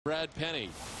Brad Penny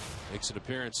makes an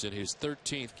appearance in his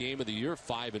 13th game of the year,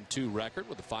 5-2 record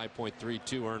with a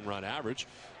 5.32 earned run average.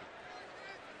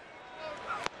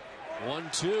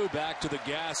 1-2 back to the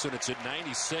gas, and it's at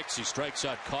 96. He strikes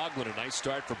out Coughlin. A nice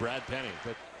start for Brad Penny.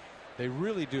 But they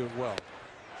really do it well.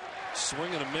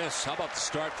 Swing and a miss. How about the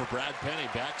start for Brad Penny?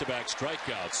 Back-to-back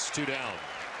strikeouts. 2 down.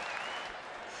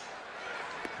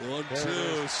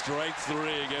 1-2. Strike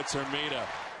 3 against Hermida.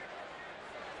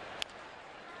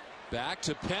 Back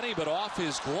to Penny, but off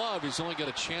his glove. He's only got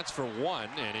a chance for 1,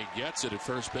 and he gets it at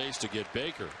first base to get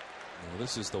Baker. Well,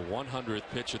 this is the 100th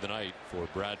pitch of the night for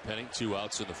Brad Penny. 2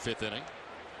 outs in the 5th inning.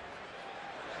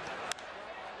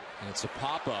 And it's a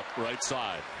pop-up right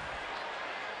side.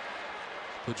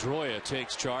 Pedroia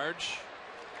takes charge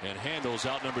and handles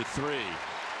out number 3.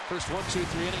 First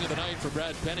 1-2-3 inning of the night for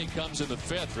Brad Penny comes in the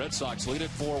 5th. Red Sox lead it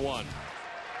 4-1.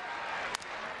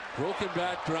 Broken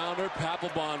bat grounder.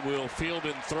 Papelbon will field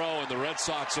and throw, and the Red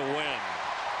Sox will win.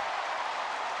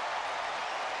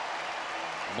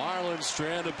 Marlins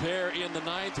strand a pair in the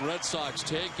 9th. Red Sox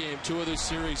take game 2 of this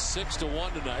series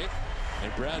 6-1 tonight.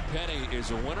 And Brad Penny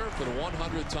is a winner for the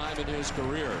 100th time in his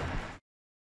career.